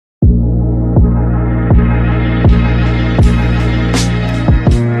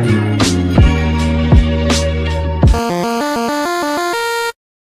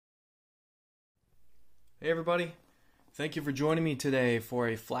everybody. Thank you for joining me today for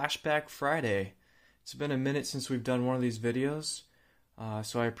a Flashback Friday. It's been a minute since we've done one of these videos,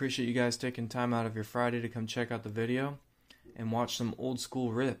 so I appreciate you guys taking time out of your Friday to come check out the video and watch some old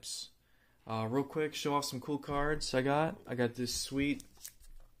school rips. Real quick, show off some cool cards I got. I got this sweet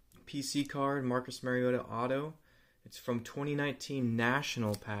PC card, Marcus Mariota Auto. It's from 2019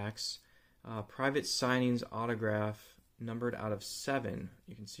 National Packs. Private signings autograph, numbered out of 7.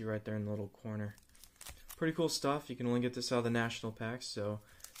 You can see right there in the little corner. Pretty cool stuff. You can only get this out of the National Packs, so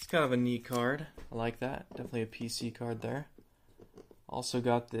it's kind of a neat card. I like that. Definitely a PC card there. Also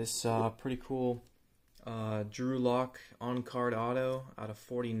got this pretty cool Drew Lock on-card auto out of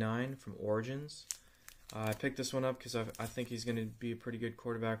 49 from Origins. I picked this one up because I think he's going to be a pretty good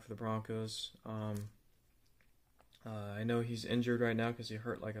quarterback for the Broncos. I know he's injured right now because he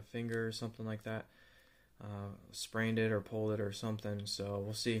hurt like a finger or something like that. Sprained it or pulled it or something, so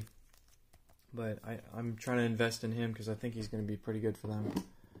we'll see. But I'm trying to invest in him because I think he's going to be pretty good for them.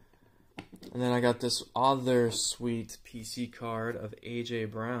 And then I got this other sweet PC card of A.J.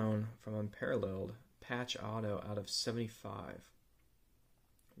 Brown from Unparalleled. Patch auto out of 75.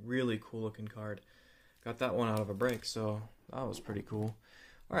 Really cool looking card. Got that one out of a break, so that was pretty cool.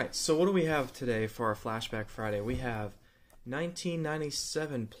 Alright, so what do we have today for our Flashback Friday? We have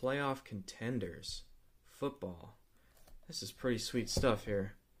 1997 Playoff Contenders Football. This is pretty sweet stuff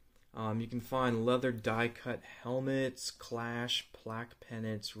here. You can find leather die-cut helmets, Clash, plaque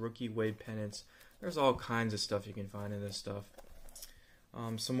pennants, rookie Wade pennants. There's all kinds of stuff you can find in this stuff.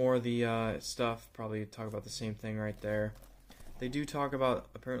 Some more of the stuff, probably talk about the same thing right there. They do talk about,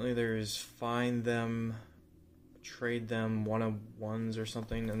 apparently there's find them, trade them, one-on-ones or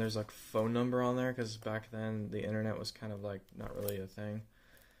something, and there's like a phone number on there, because back then the internet was kind of like not really a thing.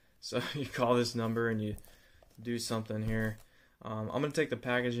 So you call this number and you do something here. I'm going to take the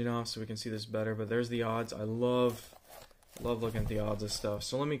packaging off so we can see this better, but there's the odds. I love looking at the odds of stuff.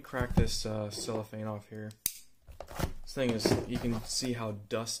 So let me crack this cellophane off here. This thing is, you can see how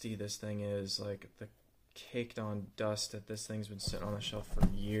dusty this thing is, like the caked on dust that this thing's been sitting on the shelf for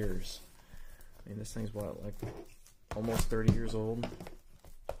years. I mean, this thing's what, like almost 30 years old?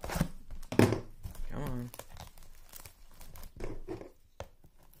 Come on.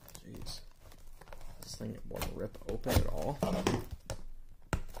 Jeez. This thing won't rip open at all.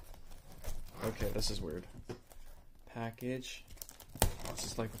 Okay, this is weird. Package. This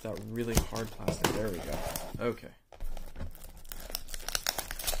is like with that really hard plastic. There we go. Okay.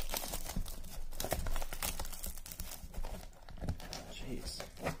 Jeez.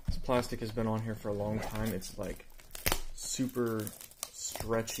 This plastic has been on here for a long time. It's like super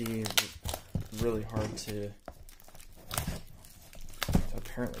stretchy, really hard to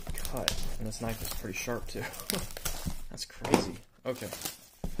apparently cut. And this knife is pretty sharp too. That's crazy. Okay.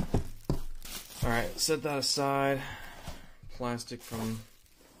 Alright, set that aside. Plastic from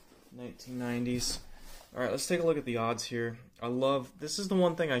 1990s. Alright, let's take a look at the odds here. This is the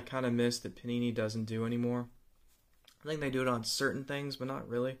one thing I kind of miss that Panini doesn't do anymore. I think they do it on certain things, but not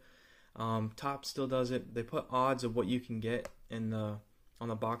really. Top still does it. They put odds of what you can get on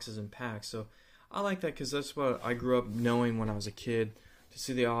the boxes and packs. So I like that because that's what I grew up knowing when I was a kid. To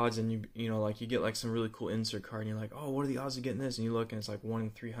see the odds, and you know, like you get like some really cool insert card, and you're like, oh, what are the odds of getting this? And you look, and it's like 1 in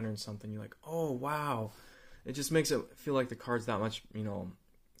 300 something. You're like, oh wow, it just makes it feel like the card's that much, you know,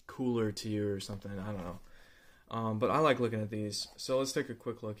 cooler to you or something. I don't know, but I like looking at these. So let's take a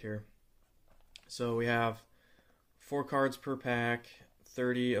quick look here. So we have 4 cards per pack,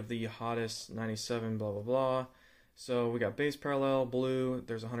 30 of the hottest 97, blah blah blah. So we got base parallel blue.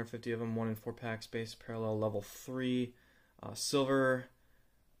 There's 150 of them, 1 in 4 packs. Base parallel level 3, silver.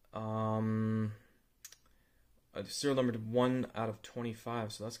 Serial numbered 1 out of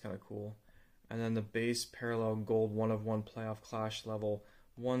 25, so that's kind of cool. And then the base parallel gold 1 of 1 playoff clash level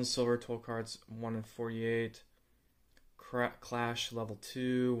 1 silver 12 cards 1 in 48. Clash level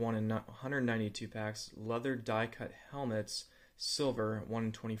 2 1 in 192 packs. Leather die cut helmets silver 1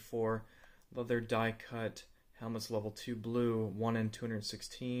 in 24. Leather die cut helmets level 2 blue 1 in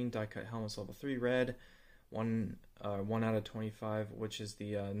 216. Die cut helmets level 3 red 1 out of 25, which is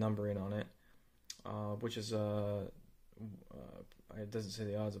the numbering on it, which is it doesn't say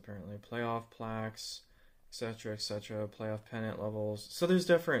the odds apparently. Playoff plaques, etc., etc. Playoff pennant levels. So there's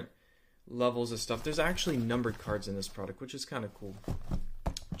different levels of stuff. There's actually numbered cards in this product, which is kind of cool.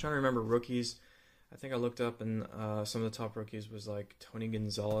 I'm trying to remember rookies. I think I looked up, and some of the top rookies was like Tony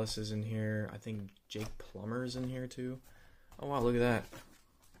Gonzalez is in here. I think Jake Plummer's in here too. Oh wow, look at that.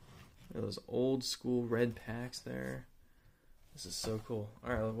 Those old school red packs there. This is so cool.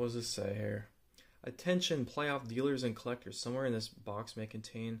 Alright, what does this say here? Attention playoff dealers and collectors. Somewhere in this box may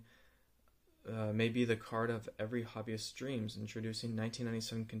contain may be the card of every hobbyist dreams, introducing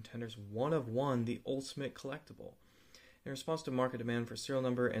 1997 Contenders 1 of 1, the ultimate collectible. In response to market demand for serial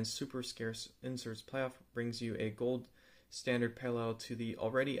number and super scarce inserts, Playoff brings you a gold standard parallel to the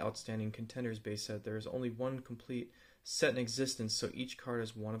already outstanding Contenders base set. There is only one complete set in existence, so each card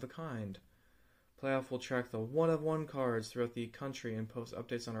is one of a kind. Playoff will track the one-of-one cards throughout the country and post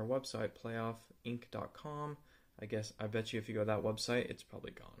updates on our website, playoffinc.com. I bet you if you go to that website, it's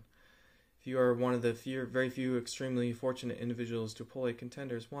probably gone. If you are one of the very few extremely fortunate individuals to pull a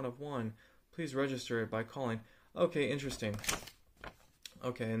Contenders 1 of 1, please register it by calling. Okay, interesting.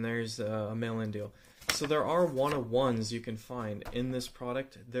 Okay, and there's a mail-in deal. So there are 1 of 1s you can find in this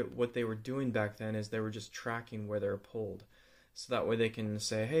product. That what they were doing back then is they were just tracking where they're pulled. So that way they can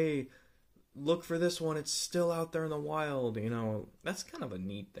say, hey, look for this one, it's still out there in the wild. You know, that's kind of a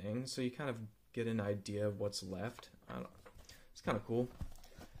neat thing. So you kind of get an idea of what's left. I don't know. It's kind of cool.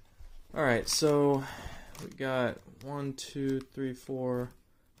 Alright, so we got 1, 2, 3, 4,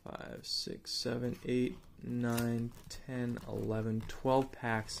 5, 6, 7, 8, 9, 10, 11, 12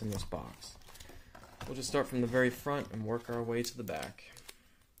 packs in this box. We'll just start from the very front and work our way to the back.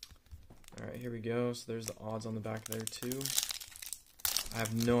 Alright, here we go. So there's the odds on the back there too. I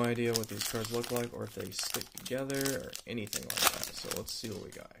have no idea what these cards look like or if they stick together or anything like that. So let's see what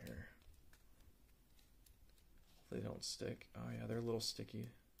we got here. They don't stick. Oh yeah, they're a little sticky.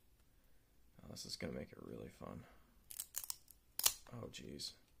 Oh, this is going to make it really fun. Oh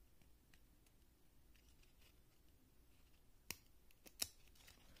geez.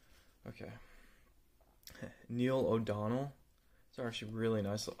 Okay. Neil O'Donnell. These are actually really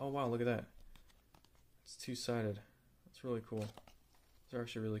nice. Oh wow, look at that. It's two-sided. That's really cool. These are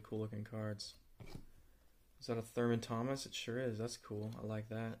actually really cool looking cards. Is that a Thurman Thomas? It sure is. That's cool. I like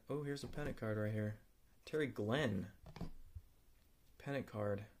that. Oh, here's a pennant card right here. Terry Glenn. Pennant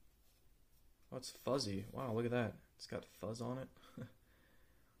card. Oh, it's fuzzy. Wow, look at that. It's got fuzz on it.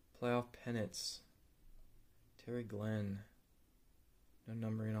 Playoff pennants. Terry Glenn. No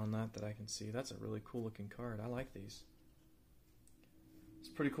numbering on that I can see. That's a really cool looking card. I like these. It's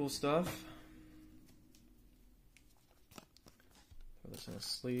pretty cool stuff. Throw this in a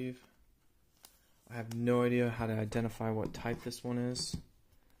sleeve. I have no idea how to identify what type this one is,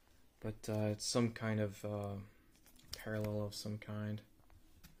 but it's some kind of parallel of some kind.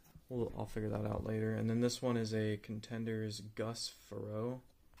 I'll figure that out later. And then this one is a Contenders Gus Farrow.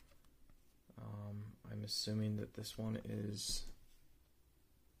 I'm assuming that this one is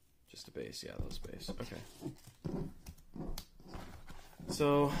just a base. Yeah, those base. Okay.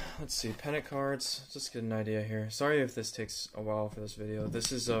 So, let's see. Pennant cards. Just get an idea here. Sorry if this takes a while for this video.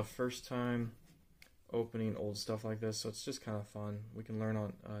 This is a first time opening old stuff like this, so it's just kind of fun. We can learn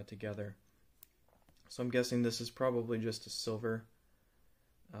on together. So I'm guessing this is probably just a silver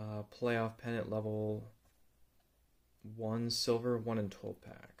playoff pennant level 1 silver, 1 in 12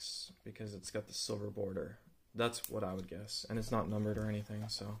 packs, because it's got the silver border. That's what I would guess, and it's not numbered or anything,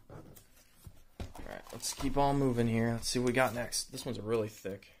 so. Alright, let's keep on moving here. Let's see what we got next. This one's really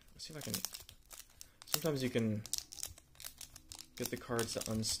thick. Let's see if I can. Sometimes you can get the cards to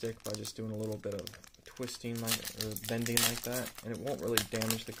unstick by just doing a little bit of twisting or bending like that, and it won't really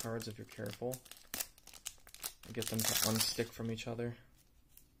damage the cards if you're careful. Get them to unstick from each other.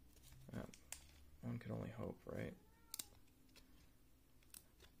 One could only hope, right?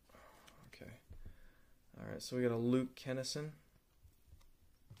 Okay. Alright, so we got a Luke Kennison.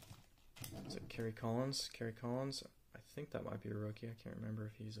 Is it Kerry Collins? Kerry Collins. I think that might be a rookie. I can't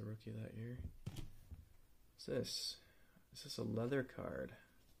remember if he's a rookie that year. What's this? Is this a leather card?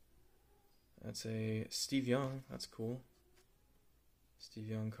 That's a Steve Young. That's cool. Steve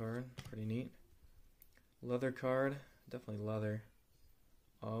Young card. Pretty neat. Leather card. Definitely leather.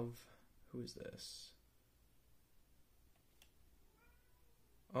 Of... Who is this?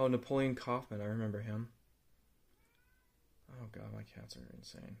 Oh, Napoleon Kaufman. I remember him. Oh god, my cats are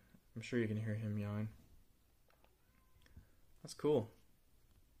insane. I'm sure you can hear him yawning. That's cool.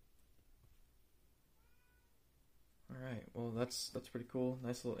 Alright, well that's pretty cool.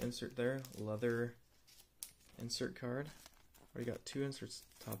 Nice little insert there. Leather insert card. Already got 2 inserts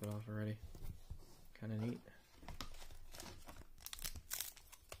to top it off already. Kinda neat.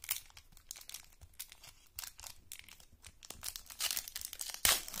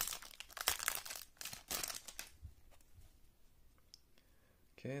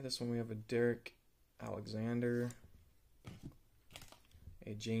 Okay, this one we have a Derek Alexander,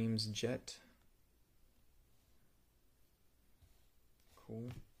 a James Jett.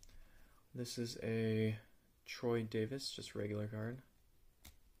 Cool. This is a Troy Davis, just regular card.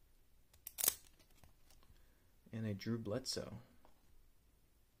 And a Drew Bledsoe.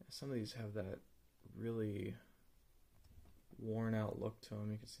 Some of these have that really worn out look to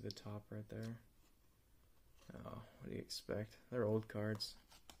them. You can see the top right there. Oh, what do you expect? They're old cards.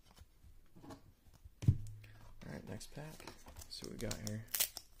 Alright, next pack. Let's see what we got here.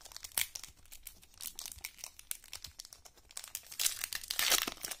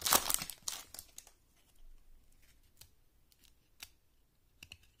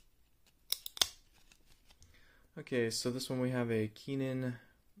 Okay, so this one we have a Keenan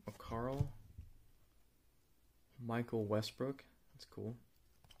McCarl, Michael Westbrook. That's cool.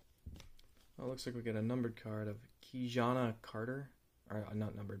 Oh, it looks like we get a numbered card of Kijana Carter. Or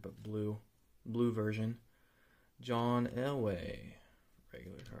not numbered, but blue version. John Elway,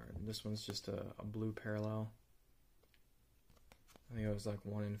 regular card. This one's just a blue parallel. I think it was like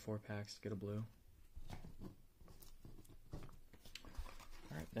 1 in 4 packs to get a blue.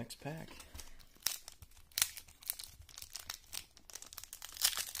 Alright, next pack.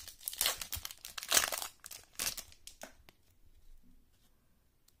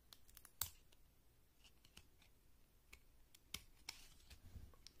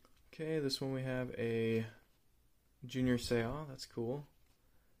 Okay, this one we have a Junior Seau, that's cool.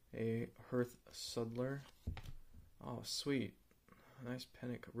 A Hearth Sudler. Oh, sweet. Nice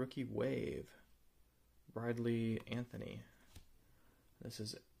Pennick. Rookie Wave. Bradley Anthony. This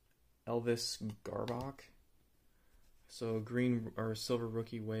is Elvis Garbach. So green or silver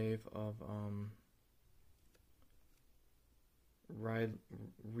rookie wave of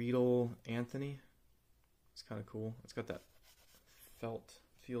Riedel Anthony. It's kind of cool. It's got that felt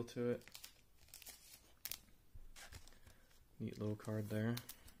feel to it. Neat little card there.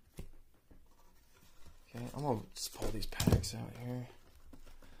 Okay, I'm gonna just pull these packs out here.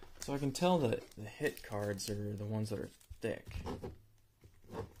 So I can tell that the hit cards are the ones that are thick.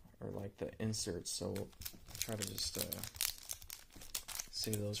 Or like the inserts, so I'll try to just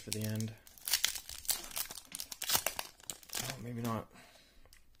save those for the end. Oh, maybe not.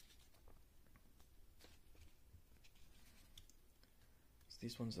 It's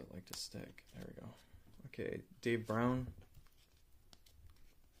these ones that like to stick. There we go. Okay, Dave Brown.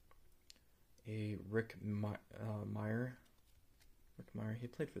 A Rick Meyer. Rick Meyer. He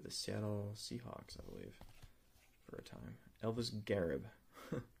played for the Seattle Seahawks, I believe, for a time. Elvis Garib.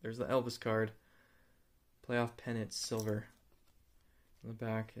 There's the Elvis card. Playoff pennant, silver. On the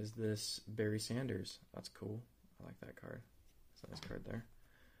back is this Barry Sanders. That's cool. I like that card. That's a nice card there.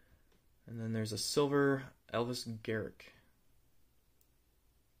 And then there's a silver Elvis Garrick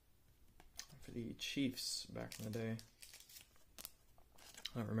for the Chiefs back in the day.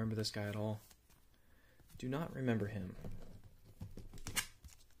 I don't remember this guy at all. Do not remember him.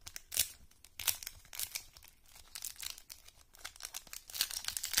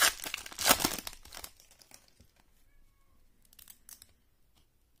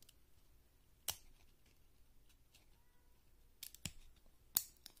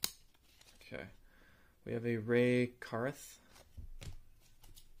 Okay. We have a Ray Carth.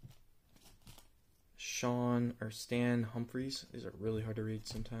 Stan Humphreys. These are really hard to read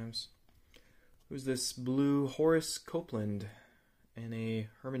sometimes. Who's this? Blue Horace Copeland and a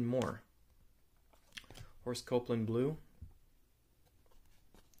Herman Moore. Horace Copeland blue.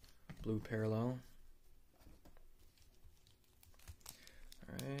 Blue parallel.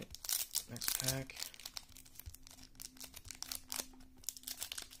 Alright, next pack.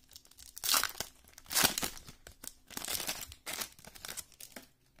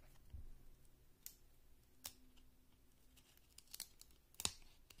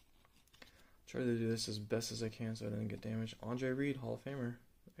 Try to do this as best as I can so I don't get damaged. Andre Reed, Hall of Famer.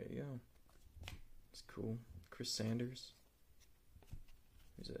 There you go. It's cool. Chris Sanders.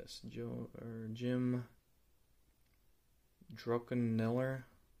 Who's this? Jim Drunkenneller.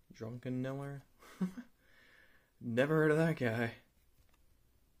 Never heard of that guy.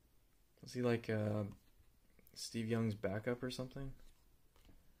 Was he like Steve Young's backup or something?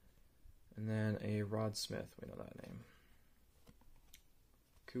 And then a Rod Smith. We know that name.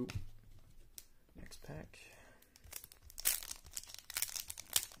 Cool. Next pack.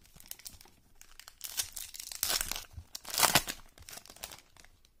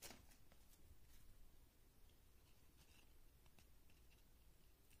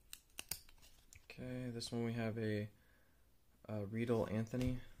 Okay, this one we have a Riedel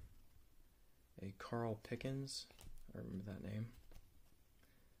Anthony, a Carl Pickens, I remember that name,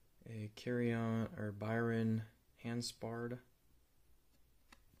 a Carrion or Byron Hanspard,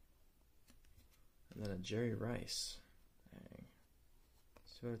 and then a Jerry Rice. Dang.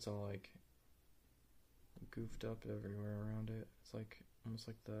 See what it's all like goofed up everywhere around it. It's like almost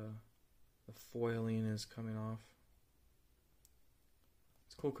like the foiling is coming off.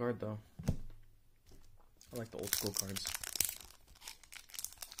 It's a cool card though. I like the old school cards.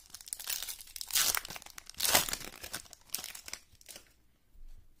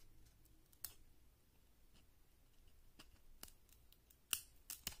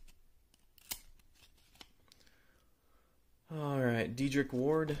 Alright, Dedrick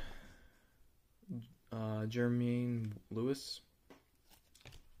Ward, Jermaine Lewis,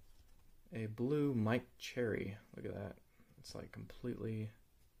 a blue Mike Cherry. Look at that. It's like completely,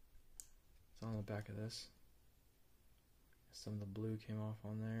 it's on the back of this. Some of the blue came off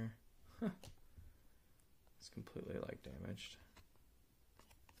on there. It's completely like damaged.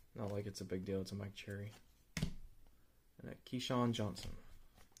 Not like it's a big deal, it's a Mike Cherry. And a Keyshawn Johnson.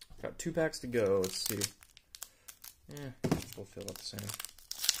 Got 2 packs to go, let's see. Yeah, we'll feel about the same.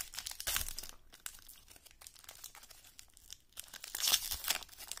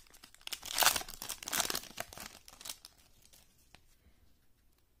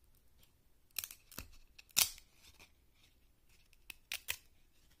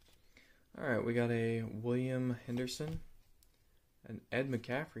 Alright, we got a William Henderson, an Ed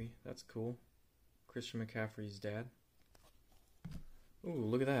McCaffrey, that's cool. Christian McCaffrey's dad. Ooh,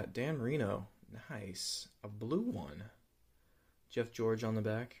 look at that, Dan Marino, nice. A blue one. Jeff George on the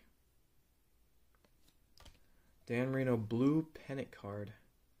back. Dan Marino blue pennant card.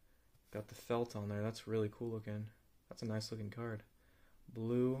 Got the felt on there, that's really cool looking. That's a nice looking card.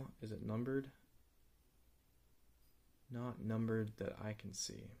 Blue, is it numbered? Not numbered that I can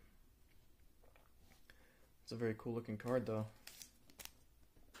see. It's a very cool looking card though.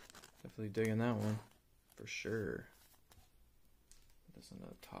 Definitely digging that one for sure. Put this in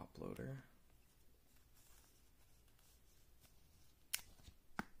the top loader.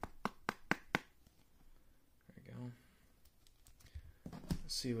 There we go.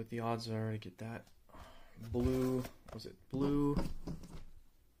 Let's see what the odds are to get that blue. Was it blue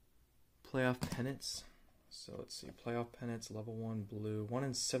playoff pennants? So let's see, playoff pennants, level 1 blue, 1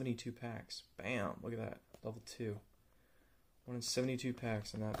 in 72 packs. Bam! Look at that. Level 2. 1 in 72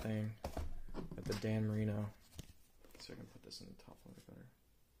 packs in that thing. At the Dan Marino. So I can put this in the top loader better.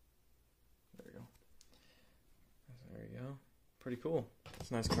 There we go. There you go. Pretty cool.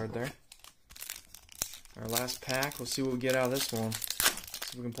 That's a nice card there. Our last pack. We'll see what we get out of this one.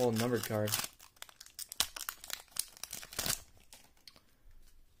 See if we can pull a numbered card.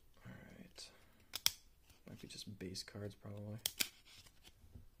 Alright. Might be just base cards probably.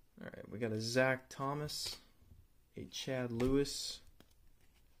 Alright, we got a Zach Thomas, a Chad Lewis,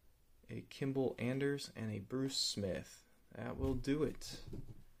 a Kimball Anders, and a Bruce Smith. That will do it.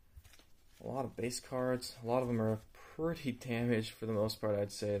 A lot of base cards. A lot of them are pretty damaged for the most part,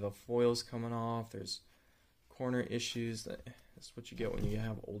 I'd say. The foil's coming off. There's corner issues. That's what you get when you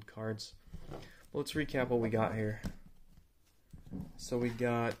have old cards. Well, let's recap what we got here. So we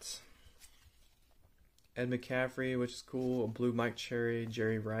got Ed McCaffrey, which is cool. A blue Mike Cherry,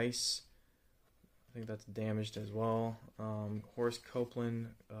 Jerry Rice. I think that's damaged as well. Horace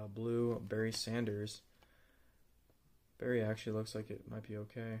Copeland, blue. Barry Sanders. Barry actually looks like it might be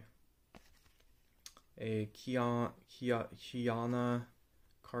okay. A Kiana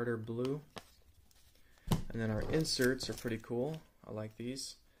Carter blue. And then our inserts are pretty cool. I like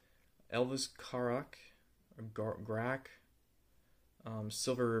these. Elvis Karak, Grack,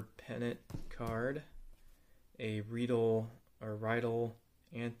 silver pennant card. A Riedel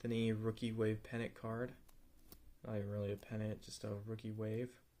Anthony rookie wave pennant card. Not even really a pennant, just a rookie wave.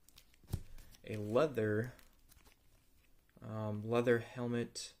 A leather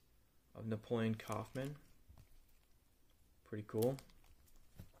helmet of Napoleon Kaufman. Pretty cool.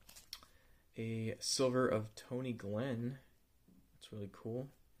 A silver of Tony Glenn. That's really cool.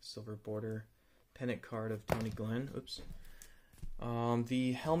 Silver border pennant card of Tony Glenn. Oops.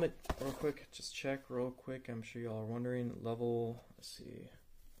 The helmet, real quick, just check real quick. I'm sure y'all are wondering. Level, let's see.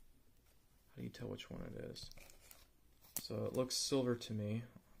 How do you tell which one it is? So it looks silver to me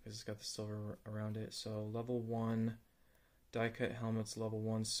because it's got the silver around it. So level 1 die cut helmets, level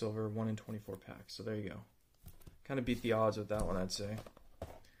 1 silver, 1 in 24 packs. So there you go. Kind of beat the odds with that one, I'd say.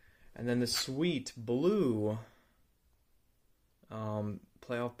 And then the sweet blue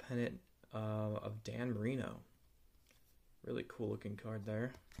playoff pennant of Dan Marino. Really cool looking card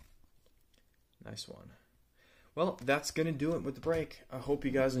there. Nice one. Well, that's going to do it with the break. I hope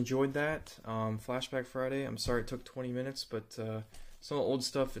you guys enjoyed that. Flashback Friday. I'm sorry it took 20 minutes, but some of the old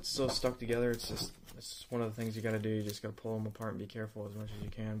stuff, it's so stuck together. It's just one of the things you got to do. You just got to pull them apart and be careful as much as you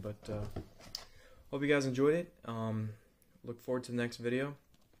can. But hope you guys enjoyed it. Look forward to the next video.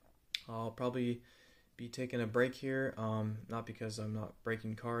 I'll probably be taking a break here. Not because I'm not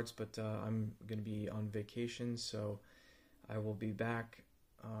breaking cards, but I'm going to be on vacation, so I will be back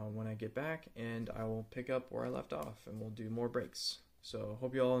when I get back, and I will pick up where I left off, and we'll do more breaks. So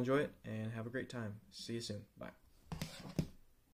hope you all enjoy it, and have a great time. See you soon. Bye.